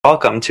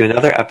Welcome to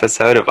another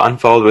episode of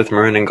Unfold with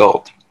Maroon and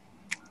Gold.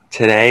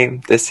 Today,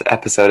 this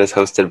episode is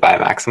hosted by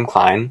Maxim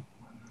Klein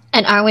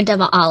and Arwen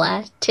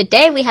Demaala.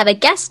 Today we have a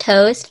guest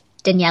host,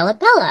 Daniela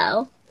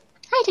Bello.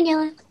 Hi,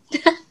 Daniela.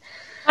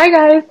 Hi,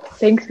 guys.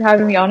 Thanks for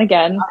having me on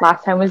again.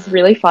 Last time was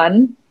really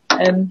fun,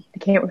 and I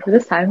can't wait for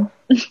this time.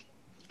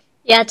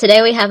 Yeah,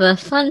 today we have a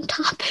fun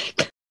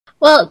topic.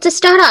 Well, to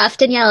start off,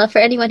 Daniela, for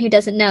anyone who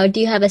doesn't know,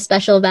 do you have a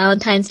special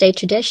Valentine's Day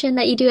tradition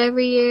that you do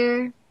every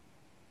year?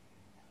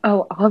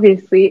 Oh,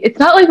 obviously. It's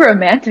not like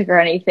romantic or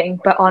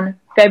anything, but on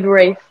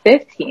February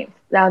 15th,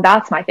 now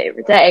that's my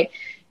favorite day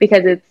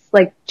because it's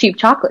like cheap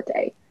chocolate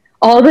day.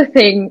 All the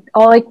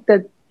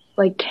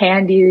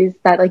candies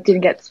that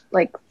didn't get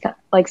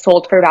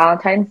sold for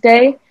Valentine's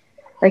Day,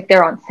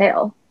 they're on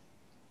sale.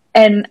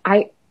 And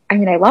I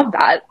love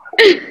that.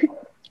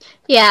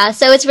 Yeah,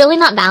 so it's really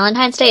not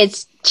Valentine's Day,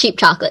 it's cheap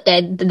chocolate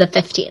day, the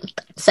 15th.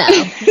 So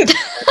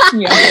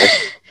Yeah.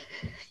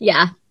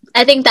 Yeah.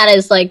 I think that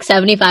is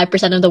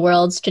 75% of the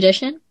world's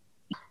tradition.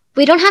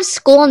 We don't have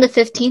school on the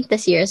 15th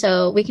this year,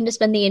 so we can just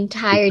spend the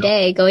entire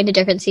day going to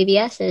different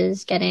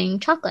CVS's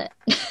getting chocolate.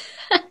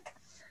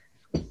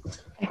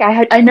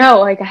 I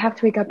know, I have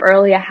to wake up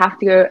early. I have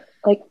to go,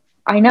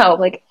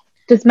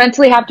 just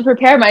mentally have to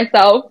prepare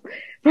myself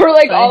for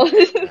all of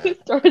the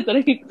stores that I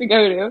need to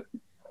go to.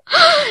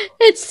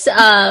 It's,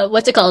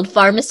 what's it called?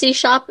 Pharmacy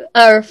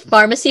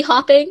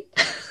hopping?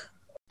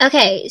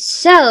 Okay,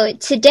 so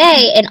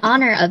today, in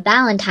honor of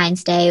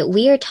Valentine's Day,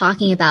 we are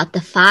talking about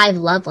the 5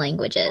 love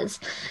languages.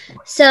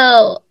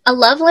 So, a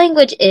love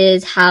language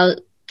is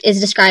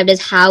described as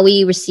how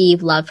we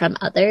receive love from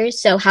others,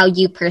 so how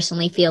you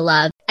personally feel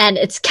love. And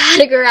it's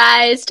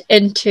categorized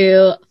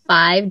into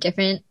 5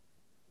 different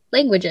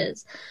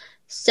languages.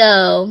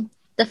 So,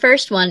 the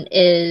first one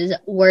is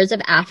words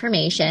of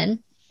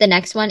affirmation. The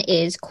next one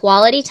is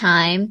quality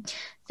time.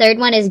 Third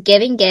one is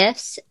giving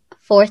gifts.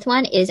 Fourth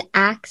one is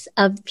acts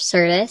of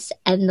service,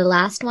 and the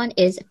last one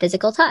is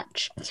physical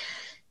touch.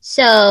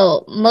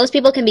 So most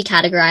people can be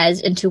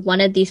categorized into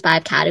one of these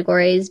 5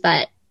 categories,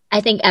 but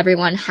I think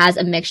everyone has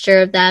a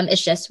mixture of them.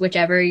 It's just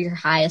whichever your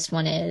highest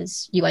one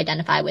is, you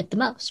identify with the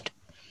most.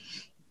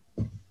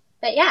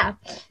 But yeah,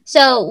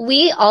 so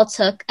we all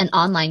took an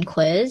online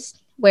quiz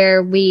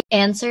where we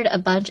answered a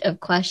bunch of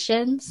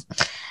questions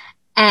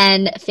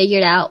and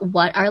figured out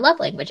what our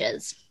love language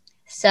is.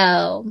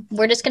 So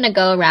we're just going to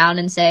go around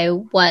and say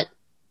what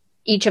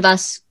each of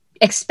us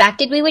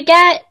expected we would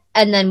get,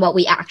 and then what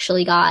we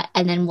actually got,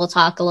 and then we'll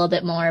talk a little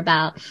bit more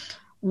about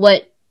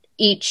what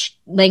each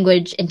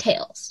language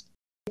entails.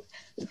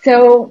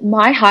 So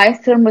my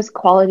highest one was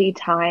quality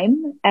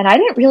time, and I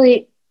know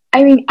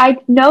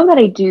that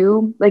I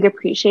do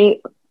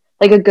appreciate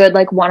a good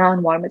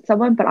one-on-one with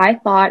someone, but I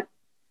didn't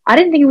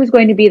think it was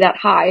going to be that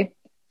high,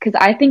 because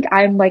I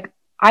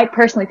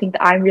personally think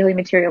that I'm really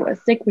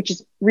materialistic, which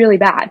is really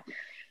bad.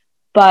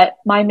 But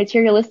my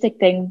materialistic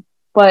thing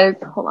was,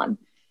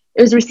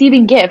 it was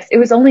receiving gifts. It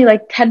was only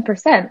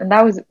 10%, and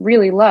that was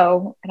really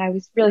low, and I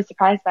was really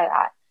surprised by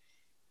that.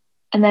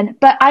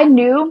 But I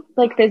knew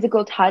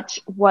physical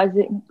touch was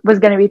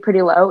going to be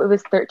pretty low. It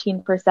was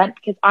 13%,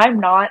 because I'm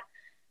not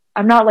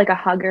a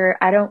hugger.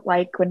 I don't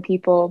like when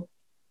people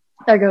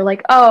go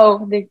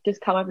they just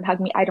come up and hug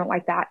me. I don't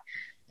like that.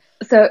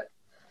 So,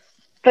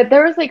 but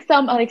there was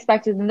some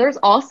unexpected, and there's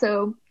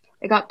also,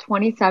 I got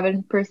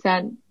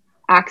 27%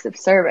 acts of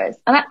service.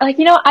 And I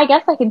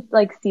guess I can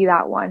see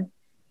that one.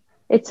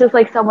 It's just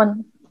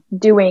someone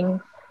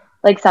doing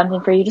something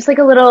for you, just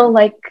a little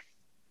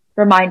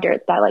reminder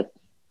that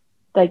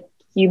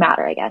you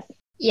matter, I guess.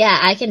 Yeah,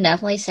 I can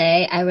definitely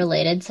say I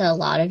related to a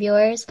lot of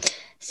yours.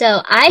 So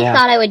I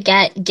thought I would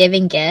get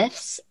giving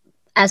gifts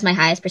as my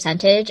highest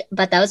percentage,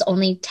 but that was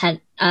only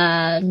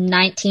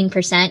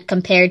 19%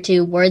 compared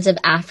to words of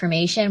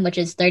affirmation, which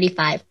is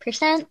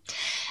 35%.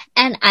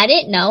 And I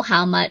didn't know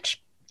how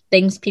much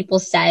things people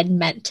said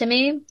meant to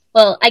me.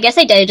 Well, I guess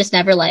I did. I just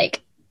never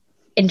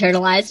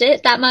internalized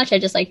it that much. I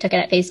just took it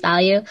at face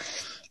value.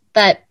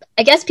 But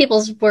I guess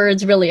people's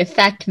words really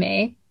affect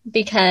me,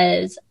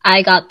 because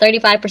I got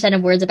 35%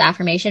 of words of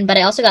affirmation, but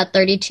I also got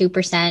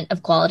 32%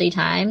 of quality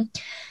time.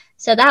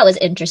 So that was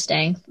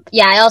interesting.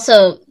 Yeah, I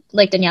also,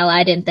 like Daniela,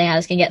 I didn't think I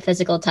was going to get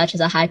physical touch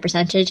as a high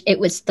percentage. It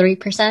was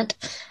 3%.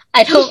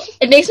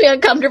 It makes me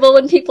uncomfortable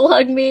when people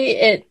hug me.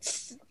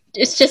 It's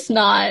just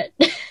not.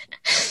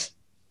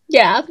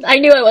 Yeah, I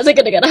knew I wasn't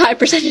going to get a high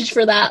percentage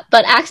for that,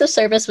 but acts of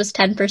service was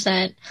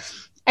 10%.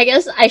 I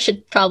guess I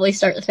should probably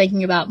start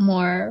thinking about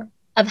more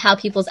of how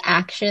people's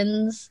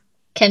actions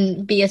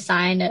can be a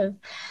sign of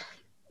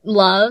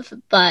love,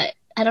 but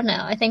I don't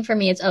know. I think for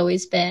me, it's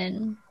always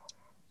been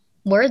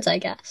words, I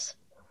guess.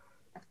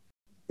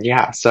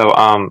 Yeah, so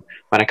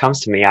when it comes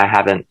to me, I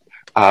haven't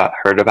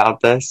heard about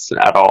this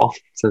at all.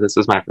 So this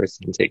was my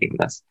first time taking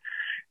this.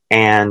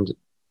 And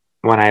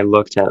when I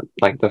looked at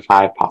the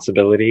 5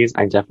 possibilities,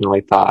 I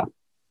definitely thought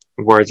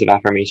words of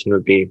affirmation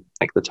would be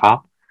the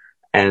top.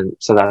 And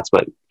so that's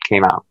what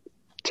came out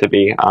to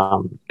be.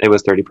 It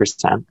was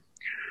 30%.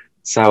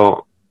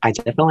 So I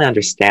definitely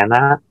understand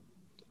that.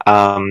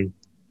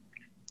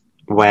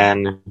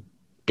 When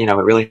it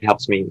really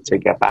helps me to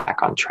get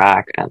back on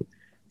track and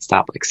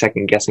stop like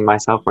second guessing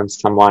myself when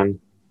someone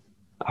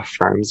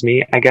affirms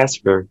me, I guess,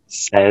 or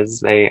says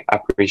they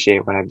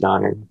appreciate what I've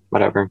done or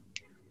whatever.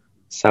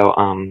 So,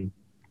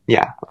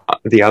 yeah,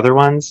 the other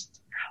ones,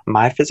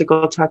 my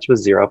physical touch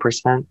was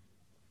 0%.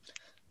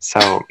 So,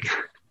 I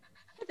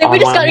think we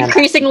just got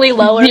increasingly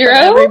lower Zero?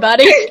 from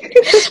everybody.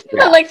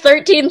 Yeah. Like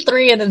 13,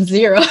 3, and then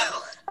 0.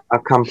 a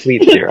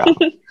complete 0.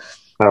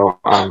 So,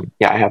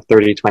 yeah, I have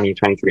 30, 20,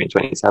 23, and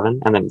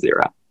 27, and then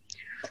 0.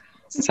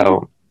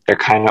 So they're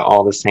kind of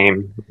all the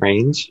same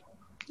range.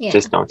 Yeah.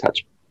 Just don't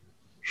touch.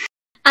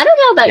 I don't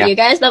know about you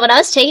guys, but when I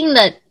was taking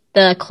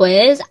the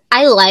quiz,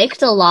 I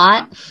liked a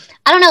lot.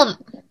 I don't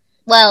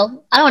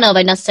know if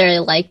I necessarily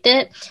liked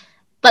it,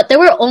 but there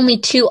were only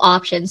 2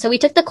 options. So we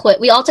took the quiz.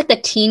 We all took the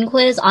teen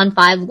quiz on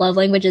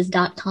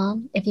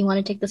 5lovelanguages.com if you want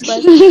to take this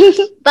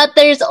quiz. But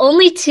there's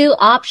only 2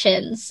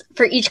 options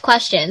for each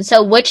question.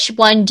 So which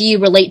one do you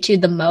relate to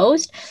the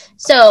most?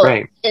 So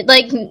It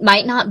like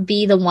might not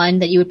be the one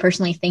that you would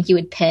personally think you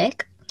would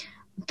pick,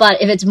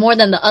 but if it's more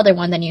than the other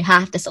one, then you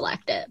have to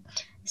select it.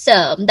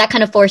 So that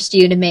kind of forced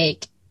you to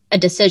make a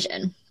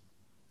decision.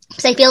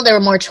 Because I feel there were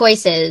more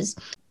choices,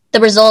 the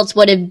results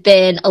would have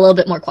been a little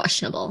bit more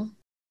questionable.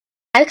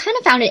 I kind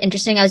of found it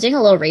interesting. I was doing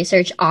a little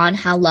research on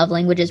how love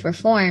languages were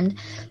formed.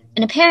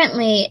 And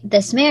apparently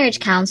this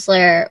marriage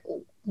counselor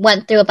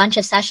went through a bunch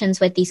of sessions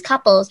with these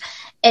couples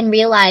and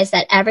realized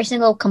that every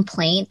single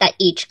complaint that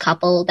each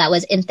couple that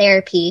was in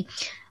therapy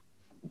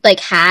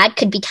had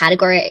could be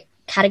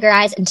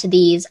categorized into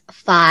these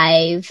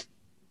 5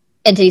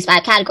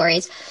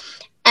 categories.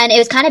 And it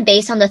was kind of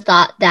based on the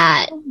thought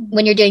that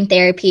when you're doing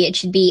therapy, it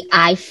should be,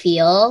 I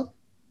feel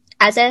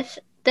as if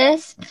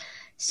this.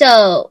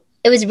 So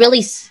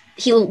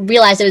he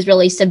realized it was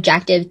really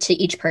subjective to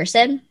each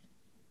person.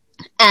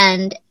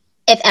 And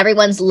if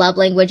everyone's love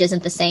language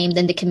isn't the same,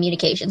 then the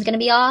communication is going to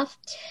be off.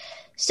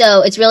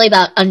 So it's really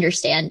about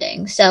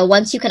understanding. So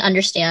once you can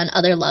understand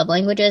other love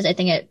languages, I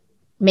think it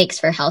makes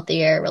for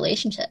healthier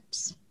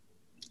relationships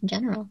in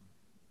general.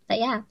 But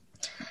yeah.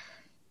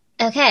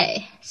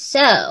 Okay,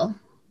 so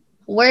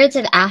words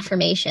of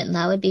affirmation.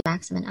 That would be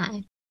Maxim and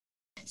I.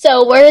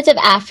 So words of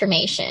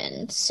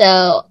affirmation.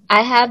 So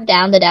I have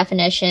down the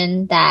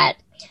definition that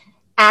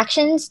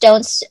actions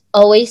don't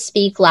always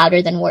speak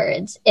louder than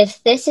words.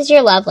 If this is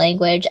your love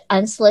language,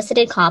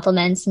 unsolicited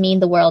compliments mean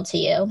the world to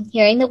you.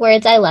 Hearing the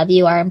words I love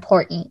you are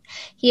important.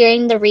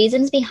 Hearing the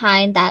reasons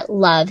behind that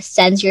love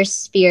sends your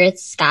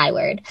spirits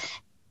skyward.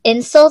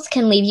 Insults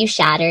can leave you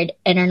shattered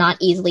and are not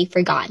easily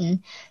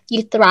forgotten.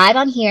 You thrive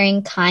on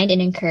hearing kind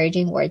and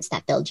encouraging words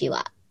that build you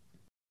up.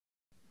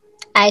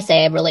 I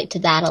say I relate to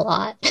that a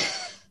lot.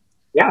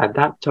 Yeah,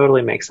 that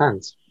totally makes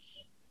sense.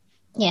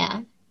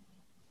 Yeah.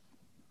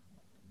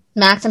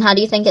 Maxim, how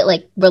do you think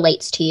it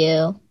relates to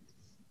you?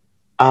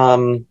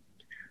 When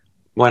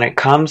it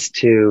comes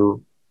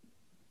to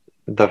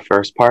the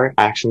first part,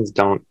 actions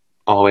don't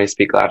always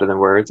speak louder than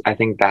words. I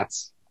think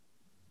that's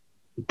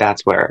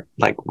where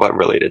what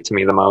related to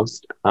me the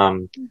most.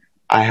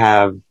 I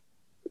have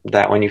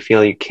that when you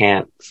feel you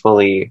can't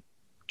fully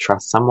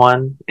trust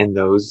someone in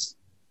those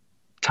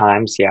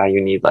times, yeah,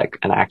 you need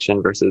an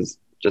action versus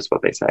just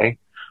what they say.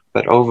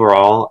 But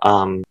overall,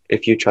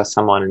 if you trust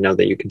someone and know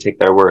that you can take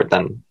their word,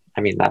 then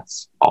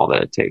that's all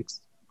that it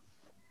takes.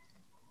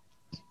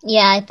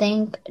 Yeah, I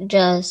think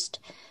just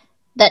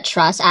that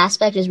trust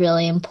aspect is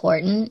really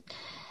important.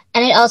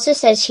 And it also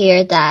says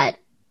here that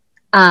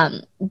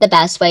the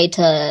best way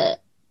to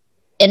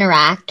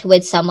interact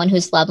with someone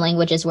whose love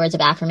language is words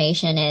of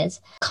affirmation is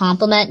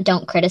compliment,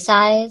 don't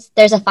criticize.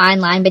 There's a fine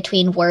line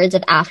between words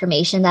of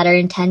affirmation that are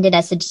intended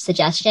as a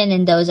suggestion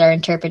and those are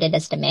interpreted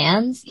as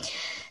demands.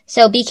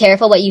 So be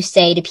careful what you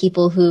say to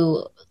people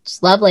whose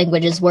love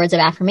language is words of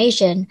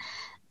affirmation,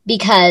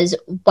 because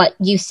what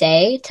you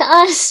say to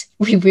us,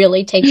 we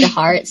really take to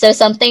heart. So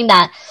something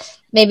that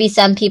maybe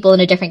some people in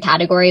a different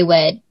category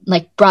would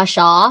brush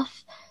off,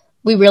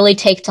 we really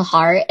take to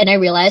heart. And I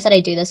realize that I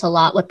do this a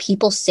lot. What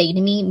people say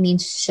to me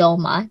means so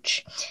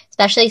much,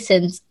 especially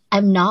since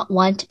I'm not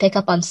one to pick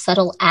up on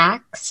subtle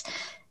acts.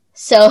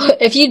 So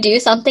if you do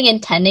something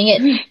intending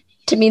it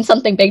to mean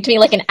something big to me,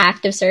 like an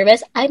act of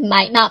service, I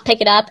might not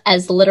pick it up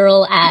as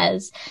literal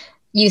as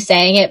you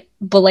saying it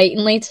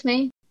blatantly to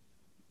me.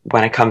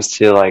 When it comes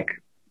to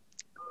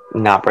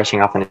not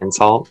brushing off an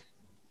insult,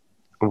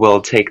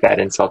 we'll take that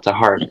insult to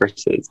heart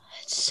versus...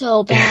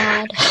 So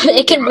bad.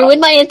 It can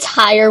ruin my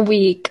entire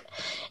week.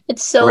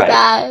 It's so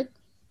bad.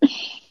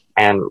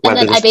 And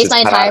then I base my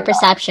entire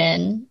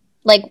perception,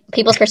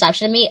 people's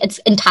perception of me, it's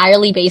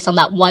entirely based on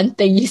that one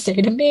thing you say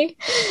to me.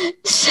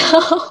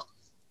 So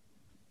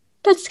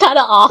that's kind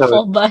of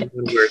awful, but... if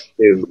someone were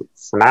to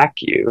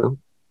smack you,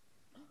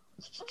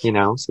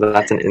 so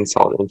that's an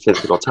insult in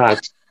physical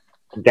touch,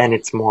 then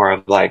it's more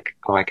of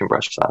oh, I can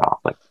brush that off,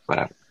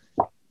 whatever.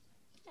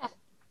 Yeah.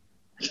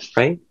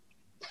 Right?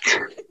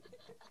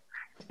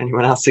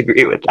 Anyone else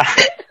agree with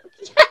that?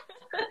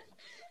 I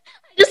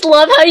just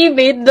love how you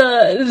made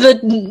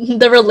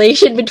the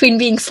relation between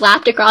being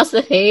slapped across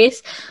the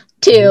face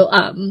to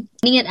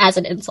meaning it as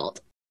an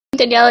insult.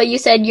 Daniela, you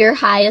said your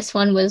highest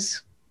one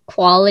was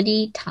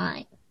quality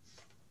time.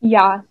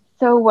 Yeah.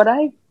 So what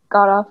I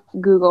got off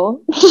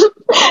Google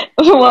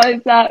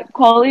was that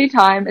quality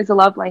time is a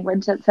love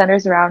language that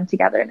centers around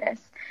togetherness.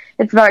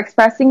 It's about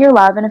expressing your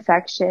love and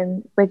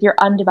affection with your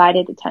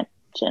undivided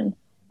attention.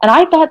 And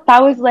I thought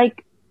that was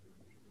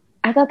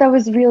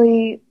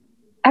really,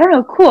 I don't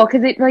know, cool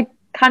because it like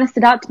kind of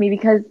stood out to me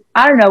because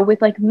I don't know,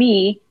 with like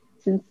me,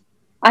 since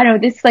I don't know,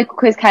 this like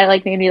quiz kind of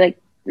like made me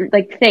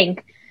like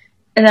think.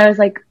 And I was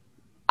like,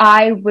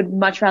 I would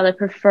much rather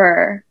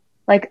prefer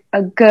like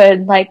a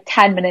good like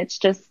 10 minutes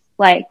just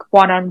like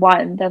one on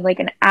one than like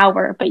an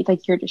hour, but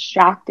like you're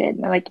distracted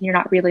and like you're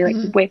not really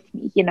like with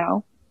me, you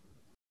know?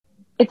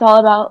 It's all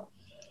about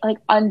like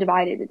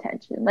undivided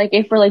attention. Like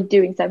if we're like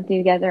doing something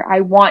together, I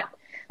want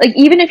like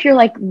even if you're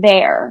like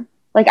there,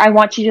 like I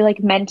want you to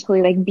like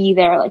mentally like be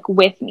there like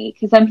with me.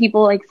 Cause some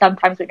people like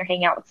sometimes when you're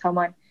hanging out with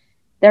someone,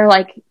 they're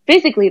like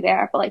physically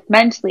there, but like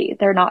mentally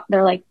they're not,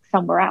 they're like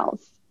somewhere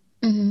else.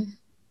 Mm-hmm.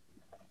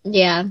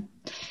 Yeah.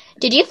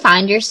 Did you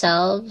find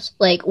yourselves,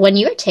 like, when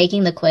you were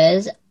taking the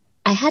quiz,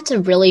 I had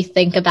to really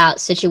think about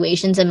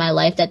situations in my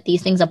life that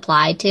these things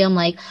apply to. I'm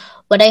like,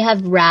 would I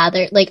have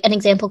rather, like, an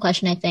example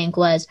question I think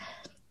was,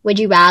 would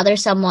you rather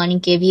someone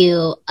give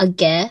you a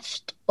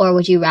gift or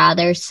would you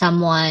rather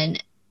someone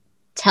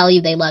tell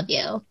you they love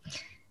you?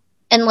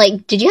 And,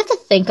 like, did you have to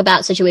think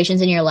about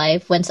situations in your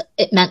life when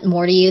it meant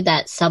more to you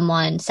that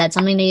someone said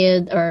something to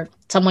you or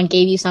someone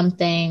gave you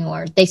something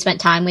or they spent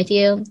time with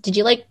you? Did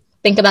you, like,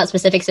 think about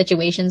specific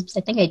situations? Because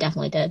I think I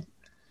definitely did.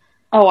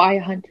 Oh, I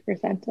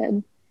 100%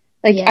 did.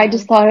 Like, Yeah. I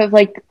just thought of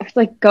like, I was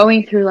like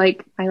going through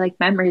like my like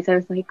memories. I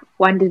was like,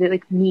 when did it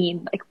like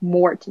mean like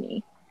more to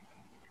me?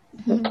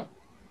 Mm-hmm.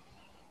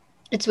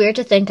 It's weird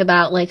to think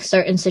about like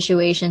certain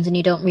situations and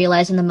you don't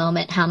realize in the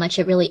moment how much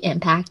it really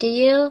impacted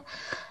you.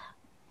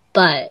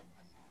 But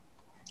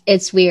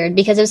it's weird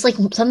because it was like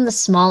some of the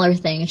smaller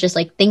things, just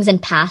like things in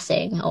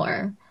passing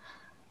or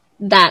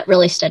that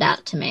really stood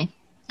out to me.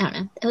 I don't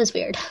know. It was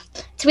weird.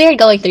 It's weird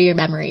going through your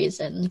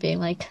memories and being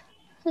like,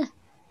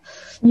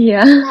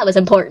 Yeah. that was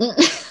important.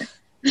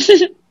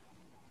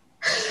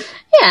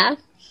 Yeah.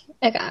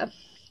 Okay.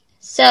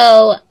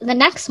 So the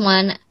next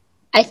one,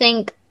 I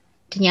think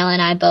Daniela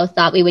and I both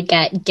thought we would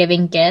get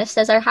giving gifts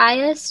as our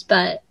highest,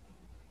 but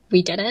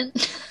we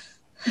didn't.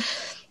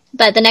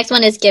 But the next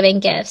one is giving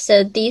gifts.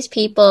 So these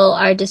people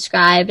are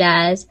described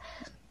as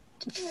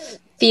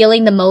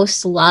feeling the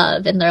most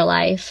love in their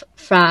life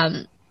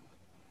from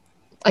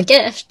a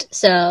gift.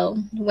 So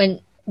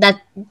when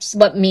that's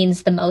what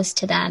means the most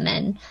to them,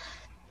 and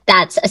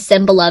that's a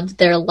symbol of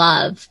their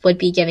love would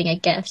be giving a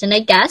gift. And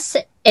I guess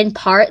in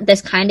part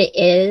this kind of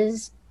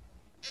is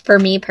for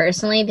me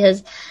personally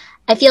because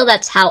I feel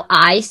that's how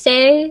I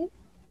say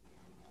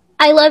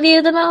I love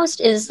you the most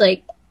is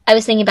like I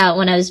was thinking about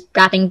when I was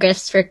wrapping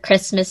gifts for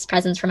Christmas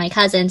presents for my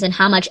cousins and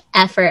how much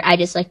effort I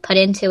just like put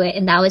into it,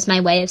 and that was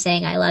my way of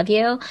saying I love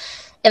you.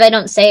 If I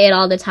don't say it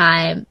all the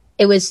time,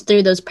 it was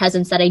through those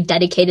presents that I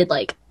dedicated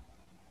like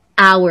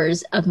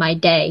hours of my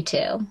day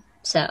to.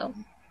 So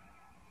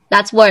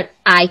that's what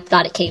I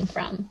thought it came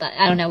from, but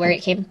I don't know where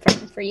it came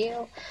from for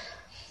you.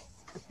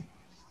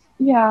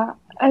 Yeah.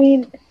 I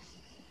mean,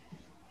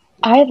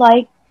 I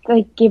like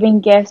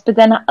giving gifts, but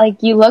then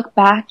like you look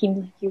back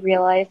and like, you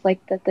realize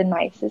like that the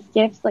nicest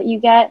gifts that you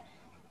get,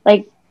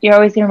 like you're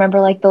always gonna remember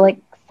like the like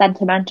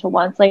sentimental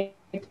ones. Like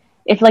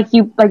if like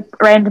you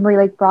like randomly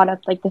like brought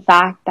up like the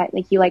fact that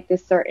like you like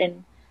this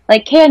certain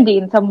like candy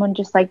and someone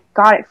just like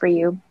got it for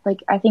you, like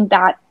I think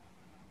that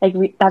like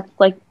that's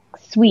like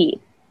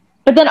sweet.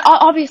 But then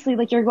obviously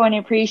like you're going to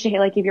appreciate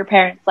like if your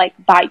parents like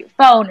buy your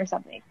phone or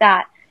something like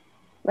that,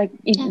 like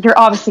you're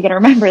obviously gonna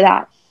remember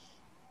that.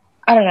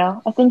 I don't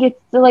know. I think it's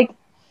like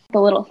the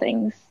little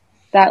things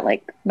that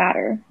like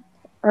matter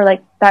or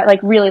like that like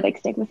really like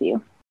stick with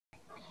you.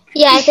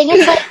 Yeah, I think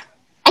it's like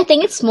I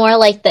think it's more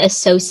like the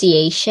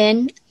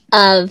association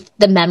of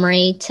the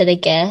memory to the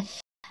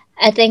gift.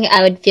 I think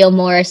I would feel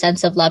more a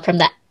sense of love from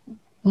that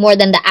more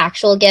than the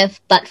actual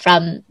gift, but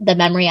from the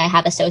memory I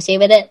have associated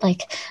with it.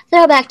 Like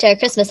throw back to our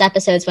Christmas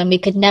episodes when we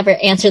could never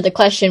answer the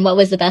question, what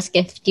was the best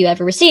gift you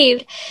ever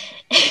received?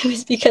 It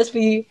was because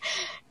we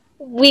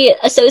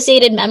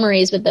associated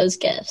memories with those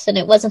gifts, and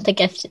it wasn't the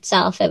gift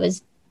itself, it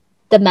was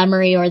the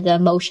memory or the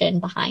emotion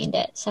behind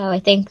it. So I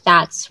think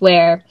that's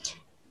where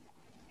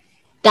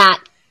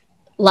that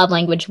love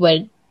language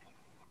would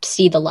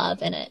see the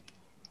love in it.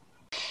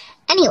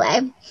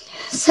 Anyway,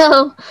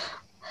 so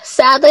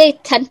sadly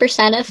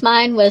 10% of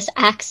mine was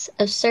acts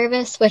of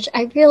service, which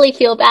I really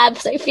feel bad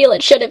because I feel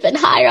it should have been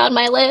higher on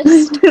my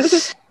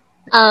list.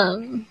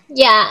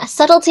 Yeah,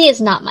 subtlety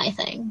is not my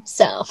thing,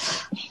 so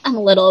I'm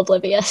a little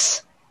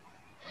oblivious.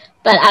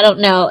 But I don't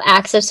know,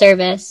 acts of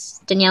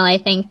service. Danielle, I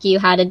think you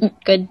had a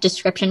good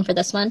description for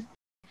this one.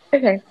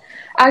 Okay.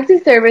 Acts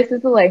of service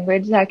is a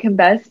language that can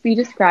best be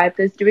described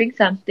as doing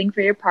something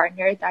for your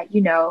partner that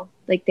you know,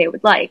 like, they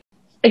would like.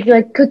 If you're,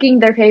 like, cooking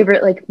their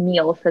favorite, like,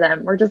 meal for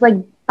them, or just, like,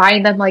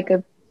 buying them, like,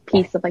 a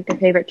piece of, like, their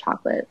favorite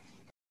chocolate.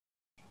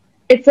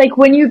 it's like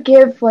when you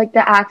give like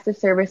the acts of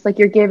service, like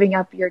you're giving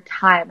up your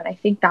time, and I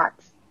think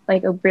that's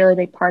like a really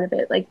big part of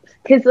it. Like,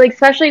 because like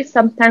especially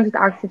sometimes with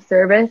acts of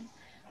service,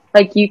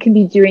 like you can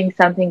be doing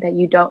something that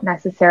you don't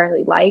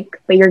necessarily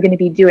like, but you're going to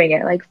be doing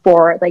it like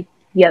for like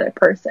the other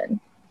person.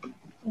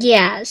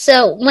 Yeah,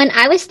 so when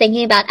I was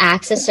thinking about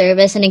acts of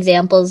service and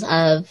examples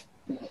of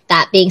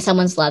that being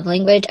someone's love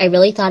language, I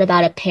really thought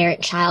about a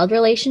parent-child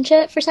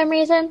relationship for some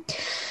reason.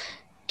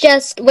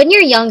 Just when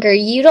you're younger,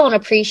 you don't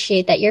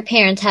appreciate that your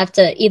parents have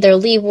to either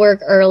leave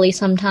work early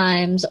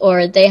sometimes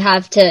or they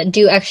have to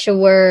do extra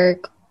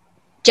work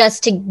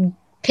just to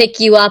pick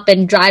you up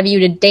and drive you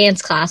to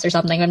dance class or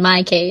something, in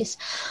my case,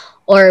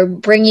 or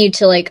bring you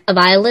to like a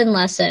violin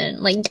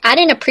lesson. Like, I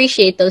didn't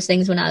appreciate those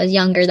things when I was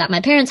younger, that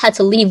my parents had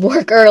to leave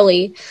work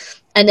early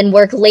and then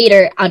work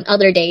later on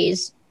other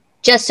days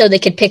just so they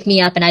could pick me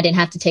up and I didn't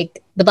have to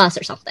take the bus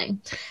or something.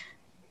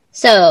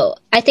 So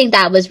I think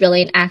that was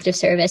really an act of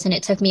service, and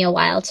it took me a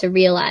while to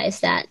realize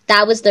that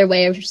that was their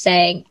way of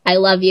saying, I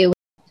love you.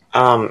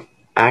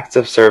 Acts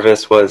of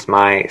service was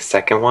my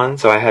second one.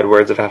 So I had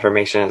words of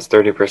affirmation as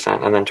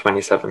 30% and then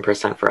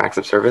 27% for acts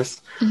of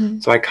service. Mm-hmm.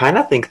 So I kind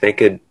of think they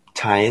could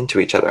tie into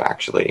each other,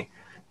 actually,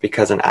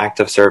 because an act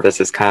of service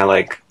is kind of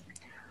like,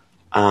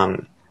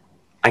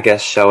 I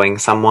guess, showing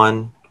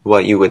someone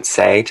what you would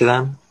say to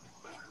them,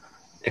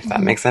 if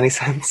that makes any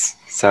sense.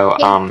 So,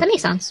 yeah, that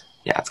makes sense.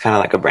 Yeah, it's kind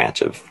of like a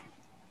branch of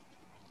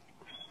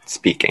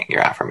speaking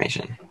your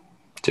affirmation,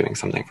 doing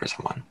something for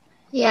someone.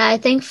 Yeah, I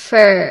think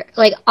for,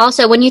 like,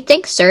 also when you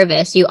think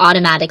service, you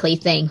automatically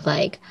think,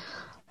 like,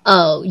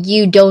 oh,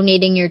 you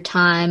donating your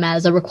time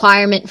as a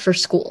requirement for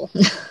school.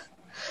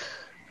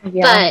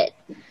 Yeah.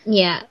 But,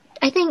 yeah,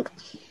 I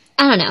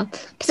don't know,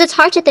 because it's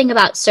hard to think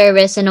about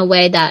service in a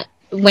way that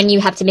when you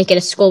have to make it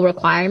a school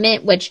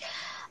requirement, which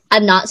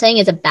I'm not saying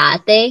is a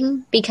bad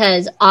thing,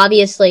 because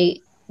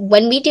obviously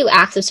when we do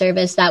acts of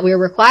service that we're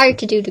required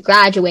to do to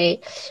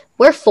graduate,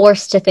 we're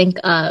forced to think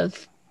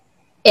of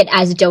it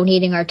as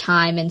donating our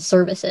time and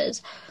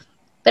services.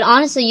 But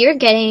honestly, you're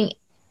getting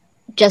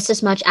just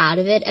as much out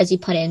of it as you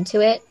put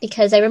into it,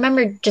 because I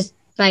remember just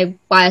my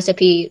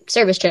YSOP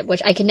service trip,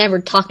 which I can never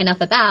talk enough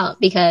about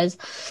because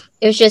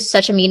it was just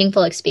such a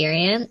meaningful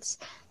experience.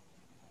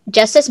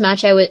 Just as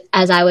much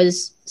as I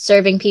was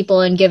serving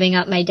people and giving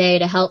up my day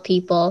to help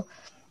people,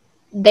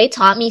 they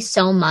taught me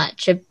so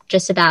much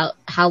just about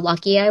how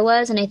lucky I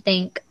was. And I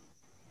think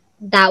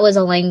that was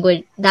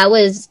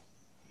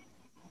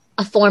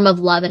a form of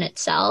love in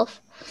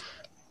itself.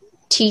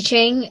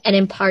 Teaching and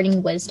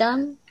imparting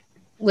wisdom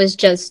was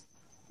just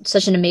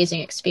such an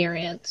amazing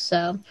experience.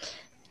 So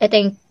I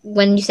think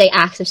when you say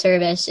acts of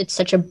service, it's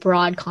such a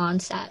broad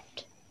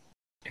concept.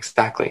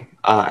 Exactly.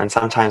 And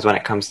sometimes when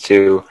it comes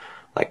to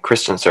like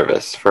Christian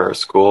service for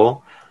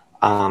school,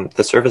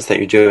 the service that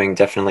you're doing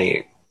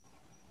definitely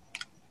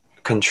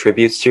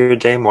contributes to your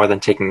day more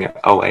than taking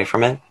away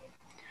from it.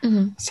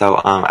 Mm-hmm.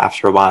 So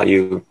after a while,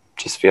 you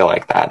just feel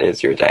like that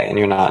is your day, and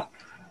you're not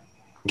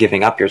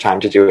giving up your time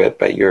to do it,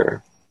 but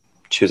you're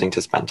choosing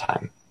to spend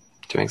time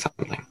doing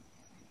something.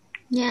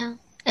 Yeah.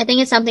 I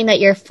think it's something that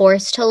you're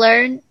forced to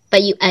learn,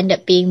 but you end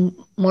up being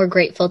more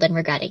grateful than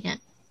regretting it.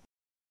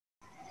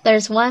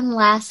 There's one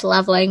last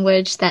love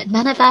language that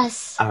none of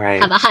us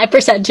have a high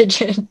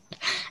percentage in,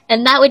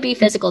 and that would be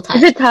physical touch.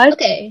 Is it touch?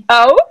 Okay.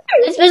 Oh?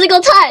 It's physical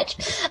touch.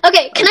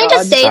 Okay, can I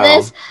just say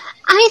this?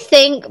 I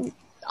think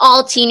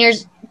all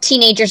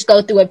teenagers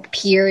go through a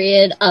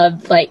period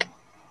of, like,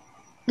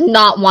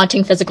 not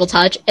wanting physical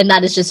touch, and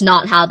that is just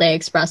not how they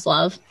express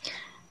love.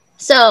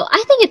 So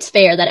I think it's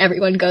fair that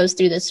everyone goes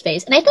through this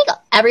phase. And I think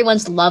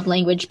everyone's love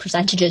language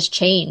percentages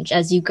change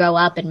as you grow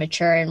up and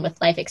mature and with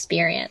life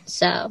experience.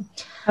 So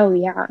oh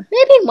yeah,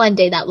 maybe one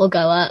day that will go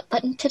up,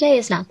 but today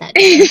is not that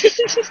day.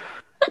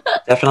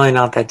 Definitely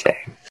not that day.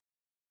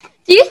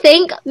 Do you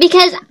think,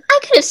 because I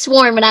could have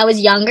sworn when I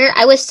was younger,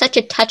 I was such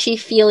a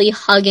touchy-feely,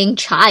 hugging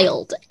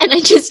child, and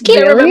I just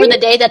can't remember the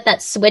day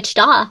that switched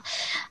off.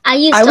 I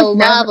used to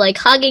love, like,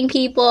 hugging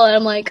people, and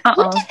I'm like,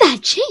 when did that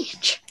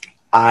change?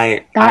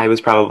 I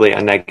was probably a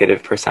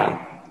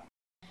 -%.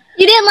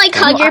 You didn't, like,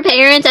 hug your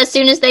parents as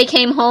soon as they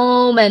came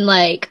home and,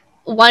 like,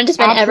 wanted to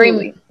spend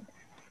every...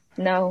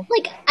 No.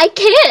 Like, I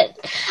can't.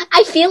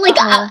 I feel like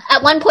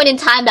at one point in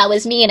time that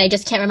was me, and I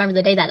just can't remember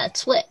the day that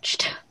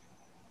switched.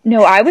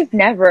 No, I was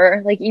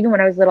never, like, even when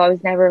I was little, I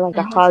was never, like,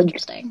 a hug.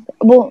 Interesting.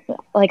 Well,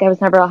 like, I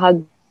was never a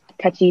hug,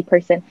 touchy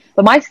person.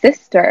 But my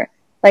sister,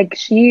 like,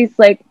 she's,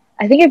 like,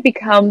 I think I've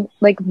become,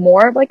 like,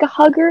 more of, like, a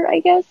hugger, I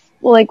guess.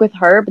 Well, like, with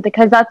her, but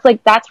because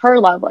that's her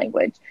love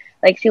language.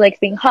 Like, she likes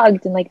being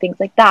hugged and, like, things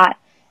like that.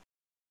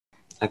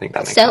 I think that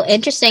makes so sense.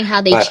 Interesting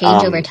how they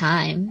change over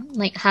time.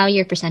 Like, how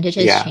your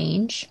percentages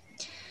change.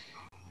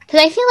 Because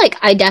I feel like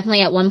I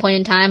definitely, at one point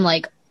in time,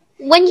 like,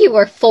 when you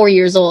were 4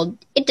 years old,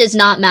 it does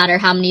not matter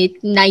how many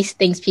nice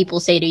things people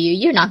say to you.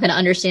 You're not going to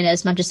understand it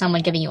as much as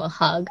someone giving you a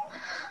hug.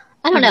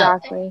 I don't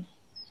know.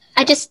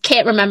 I just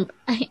can't remember.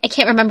 I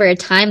can't remember a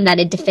time that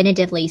it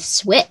definitively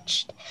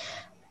switched.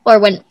 Or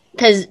when,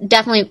 because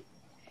definitely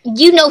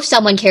you know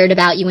someone cared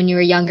about you when you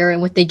were younger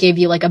and what they gave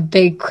you like a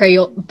big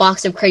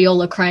box of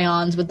Crayola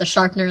crayons with the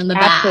sharpener in the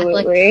back.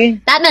 Absolutely.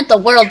 Like, that meant the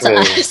world True. to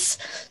us.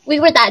 We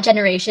were that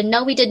generation.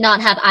 No, we did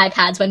not have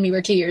iPads when we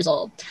were 2 years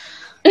old.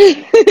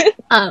 We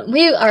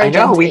are. I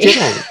know we Gen Z.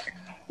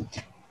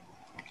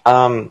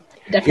 didn't.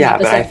 Definitely Yeah,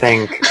 but I opposite.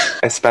 think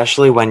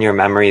especially when your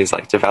memory is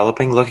like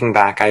developing, looking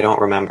back, I don't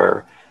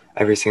remember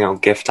every single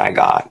gift I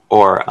got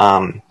or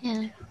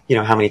Yeah. you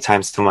know, how many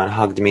times someone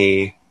hugged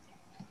me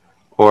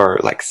or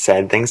like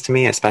said things to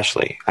me,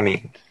 especially. I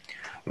mean,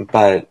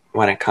 but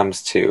when it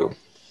comes to,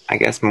 I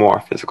guess, more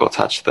physical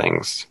touch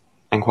things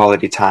and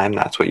quality time,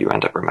 that's what you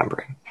end up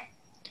remembering.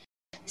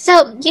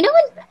 So, you know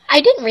what?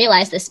 I didn't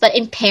realize this, but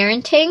in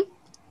parenting,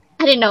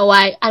 I didn't know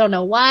why. I don't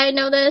know why I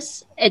know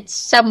this. It's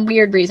some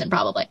weird reason,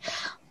 probably.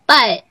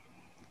 But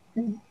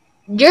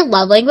your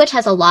love language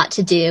has a lot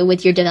to do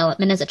with your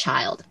development as a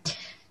child.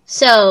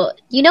 So,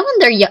 you know,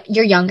 when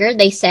you're younger,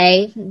 they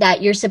say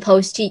that you're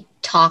supposed to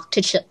talk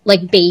to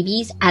like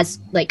babies as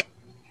like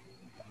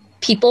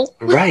people,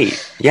 Right.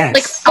 Yes.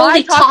 like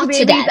fully talk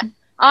to babies. them.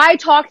 I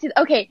talk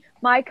to, okay,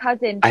 my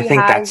cousin, I she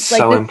think has that's like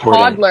so this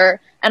important. toddler,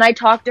 and I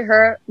talk to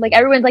her, like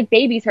everyone's like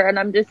babies her, and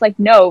I'm just like,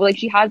 no, like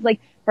she has like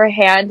her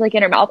hand like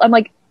in her mouth. I'm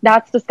like,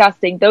 that's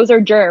disgusting. Those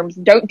are germs.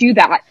 Don't do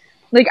that.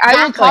 Like I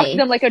will talk Exactly. to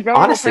them like a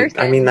normal Honestly, person.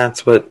 I mean,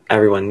 that's what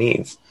everyone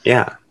needs.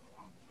 Yeah.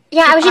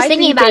 Yeah, I was just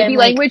thinking think about baby it.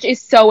 Like, language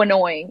is so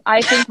annoying.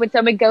 I think when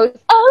someone goes,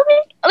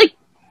 oh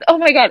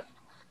my god,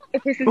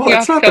 it pisses Well, me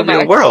it's off not so the real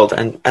much. world,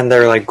 and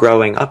they're like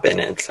growing up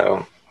in it,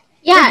 so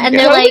yeah, and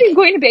they're Nobody's like,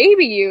 going to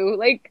baby you.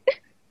 Like,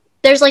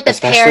 there's like the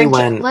especially parent.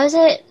 when Was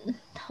it?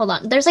 Hold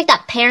on. There's like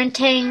that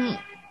parenting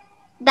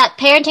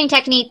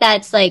technique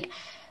that's like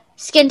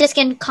skin to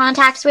skin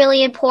contact's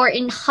really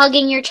important.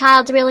 Hugging your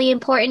child's really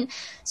important.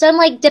 So I'm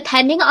like,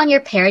 depending on your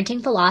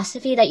parenting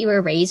philosophy that you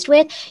were raised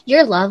with,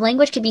 your love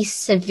language could be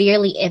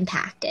severely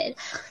impacted.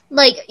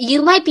 Like,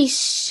 you might be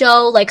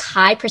so like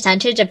high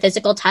percentage of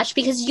physical touch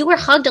because you were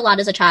hugged a lot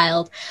as a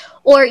child,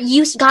 or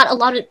you got a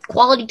lot of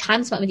quality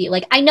time spent with you.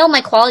 Like, I know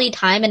my quality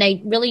time, and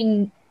I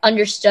really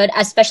understood,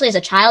 especially as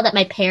a child, that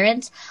my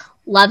parents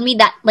loved me.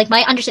 That like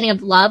my understanding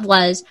of love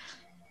was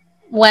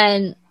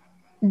when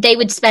they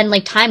would spend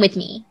like time with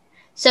me.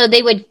 So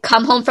they would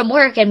come home from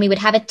work and we would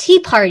have a tea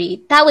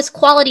party. That was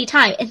quality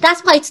time. And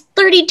that's why it's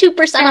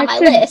 32% on my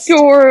list.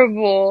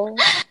 adorable.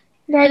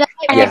 That's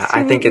yeah,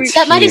 I think it's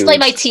That might explain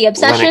my huge tea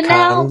obsession when it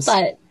comes,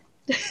 now,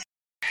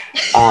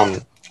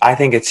 but I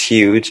think it's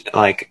huge.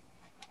 Like,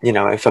 you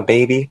know, if a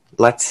baby,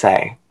 let's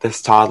say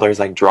this toddler's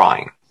like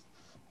drawing,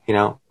 you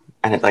know,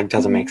 and it like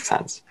doesn't make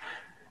sense.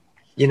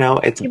 You know,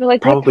 it's People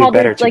like, what probably toddler's,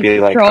 better to like, be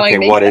like, drawing okay,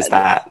 makes what is sense?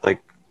 that?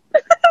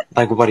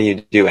 Like what are you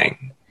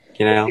doing?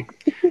 You know?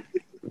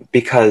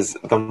 Because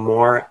the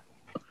more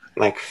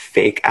like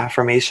fake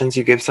affirmations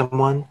you give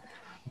someone,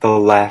 the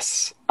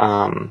less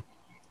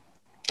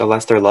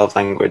their love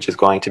language is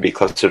going to be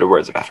closer to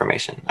words of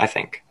affirmation, I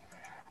think.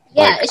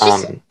 yeah, Like, it's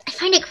just, I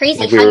find it crazy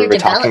like we how your were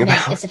talking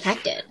development about. is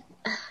affected.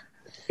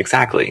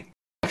 Exactly.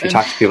 If you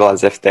talk to people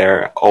as if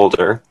they're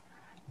older,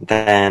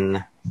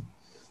 then,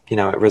 you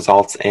know, it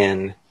results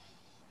in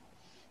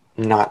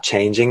not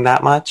changing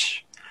that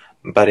much.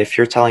 But if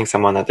you're telling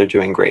someone that they're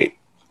doing great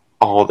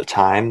all the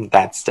time,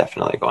 that's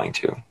definitely going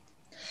to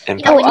You know,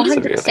 impact when them you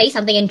severely. say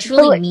something and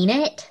truly like- mean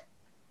it,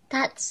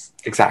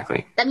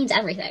 Exactly. that means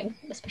everything,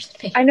 especially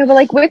to me. I know, but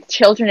like with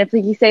children, if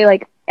like you say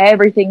like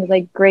everything's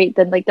like great,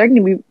 then like they're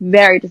going to be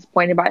very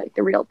disappointed by like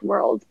the real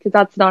world, because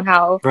that's not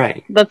how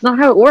Right.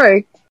 it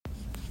works.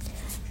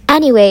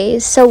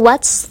 Anyways, so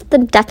what's the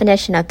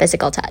definition of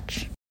physical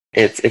touch?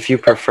 It's if you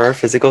prefer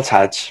physical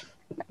touch,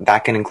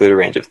 that can include a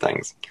range of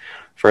things.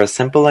 For a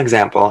simple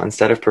example,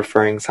 instead of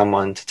preferring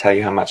someone to tell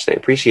you how much they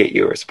appreciate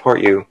you or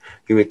support you,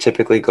 you would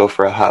typically go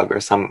for a hug or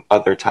some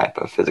other type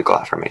of physical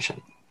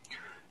affirmation.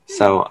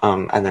 So,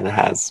 and then it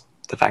has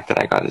the fact that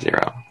I got a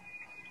 0.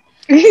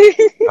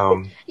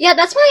 Yeah,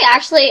 that's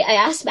why I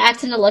asked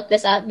Maxon to look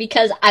this up,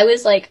 because I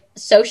was like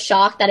so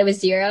shocked that it was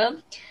 0.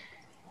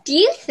 Do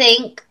you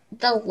think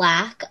the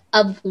lack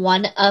of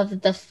one of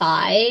the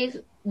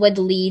 5 would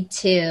lead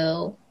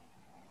to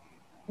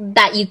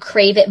that you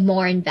crave it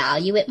more and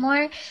value it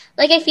more?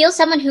 Like, I feel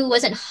someone who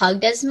wasn't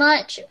hugged as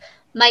much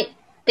might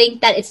think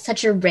that it's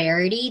such a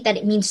rarity that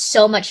it means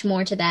so much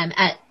more to them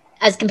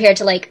as compared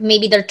to like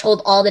maybe they're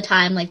told all the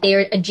time like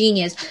they're a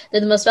genius,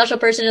 they're the most special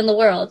person in the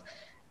world,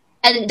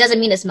 and it doesn't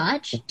mean as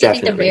much. Do you think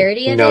the Definitely.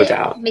 rarity of No it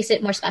doubt. makes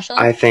it more special?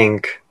 I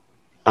think,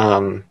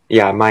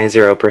 yeah, my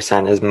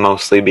 0% is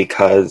mostly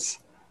because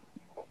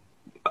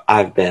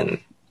I've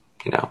been,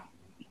 you know,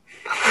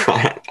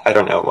 I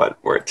don't know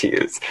what word to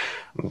use,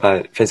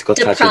 but physical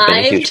touch has been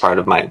a huge Deprived? part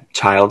of my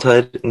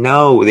childhood.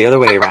 No, the other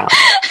way around.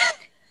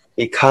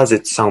 Because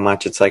it's so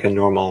much, it's like a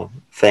normal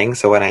thing.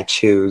 So when I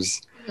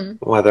choose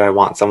whether I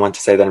want someone to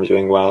say that I'm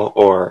doing well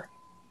or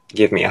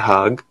give me a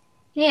hug,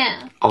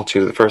 Yeah. I'll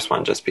choose the first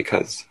one just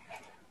because,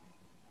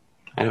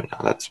 I don't know,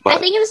 that's what. I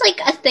think it was like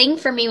a thing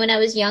for me when I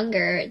was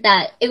younger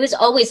that it was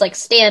always like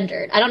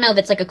standard. I don't know if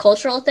it's like a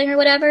cultural thing or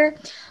whatever,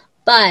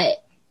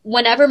 but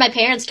whenever my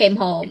parents came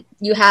home,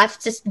 you have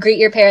to greet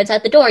your parents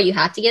at the door. You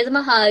have to give them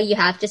a hug. You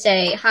have to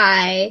say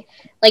hi.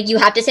 Like, you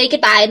have to say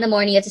goodbye in the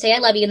morning. You have to say I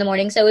love you in the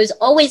morning. So it was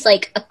always,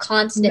 like, a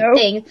constant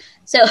thing.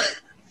 So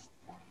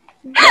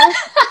No,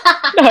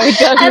 it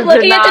doesn't. I'm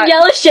looking at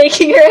Daniela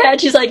shaking her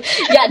head. She's like,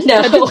 yeah,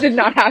 no. That did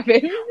not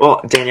happen.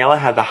 Well, Daniela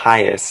had the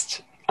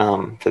highest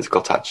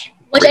physical touch.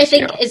 Which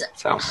ratio, I think is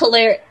so.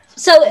 hilarious.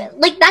 So,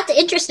 like, that's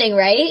interesting,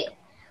 right?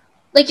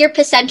 Like, your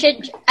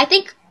percentage, I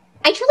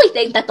truly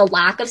think that the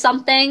lack of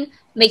something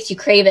makes you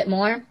crave it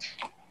more.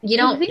 You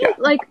don't... I think,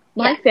 like,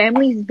 my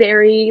family's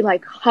very,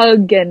 like,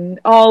 hug and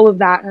all of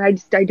that,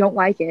 and I don't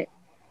like it.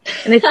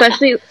 And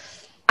especially,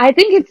 I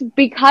think it's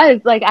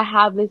because, like, I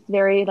have this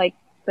very, like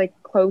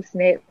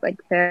close-knit,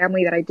 like,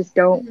 family that I just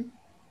don't,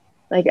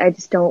 like, I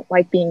just don't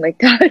like being, like,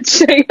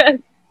 touched, I guess.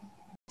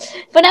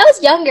 When I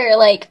was younger,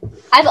 like,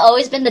 I've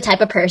always been the type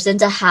of person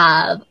to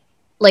have,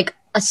 like,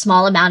 a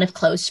small amount of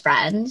close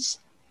friends.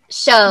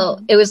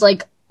 So it was,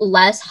 like,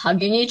 less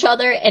hugging each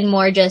other and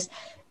more just,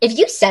 if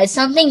you said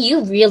something,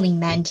 you really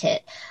meant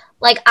it.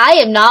 Like, I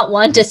am not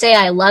one to say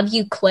I love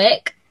you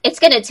quick. It's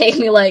gonna take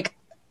me, like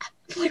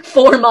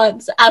 4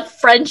 months of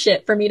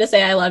friendship for me to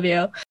say I love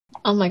you.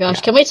 Oh my gosh,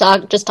 can we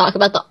just talk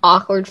about the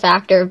awkward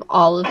factor of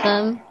all of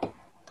them?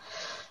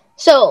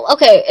 So,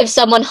 okay, if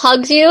someone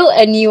hugs you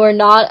and you are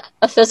not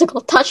a physical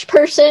touch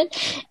person,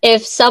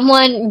 if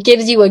someone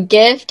gives you a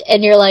gift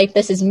and you're like,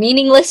 this is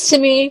meaningless to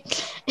me,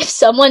 if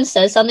someone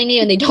says something to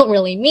you and they don't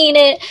really mean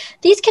it,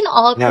 these can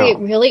all create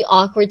really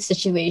awkward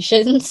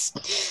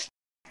situations.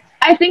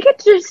 I think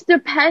it just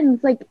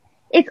depends. Like,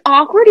 it's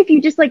awkward if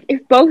you just, like,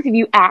 if both of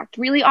you act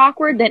really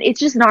awkward, then it's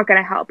just not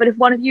going to help. But if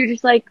one of you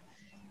just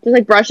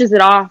brushes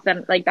it off,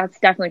 then, like, that's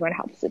definitely going to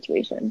help the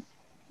situation.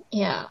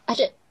 Yeah,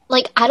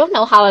 I don't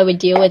know how I would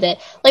deal with it.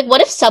 Like,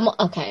 what if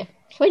okay,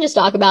 can we just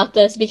talk about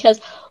this? Because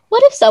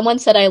what if someone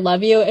said I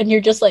love you and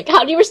you're just like,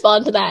 how do you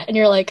respond to that? And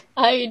you're like,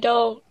 I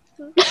don't.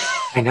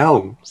 I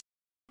know.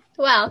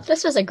 Wow,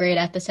 this was a great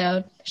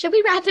episode. Should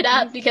we wrap it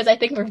up? Because I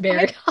think we're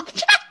very off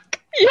track.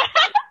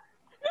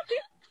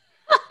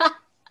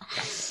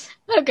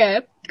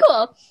 Okay,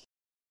 cool.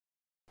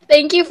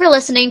 Thank you for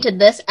listening to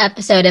this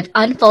episode of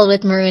Unfold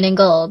with Maroon and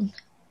Gold,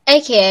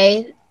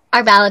 aka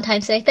our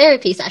Valentine's Day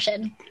therapy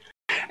session.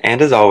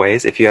 And as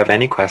always, if you have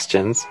any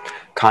questions,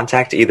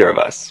 contact either of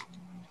us.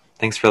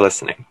 Thanks for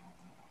listening.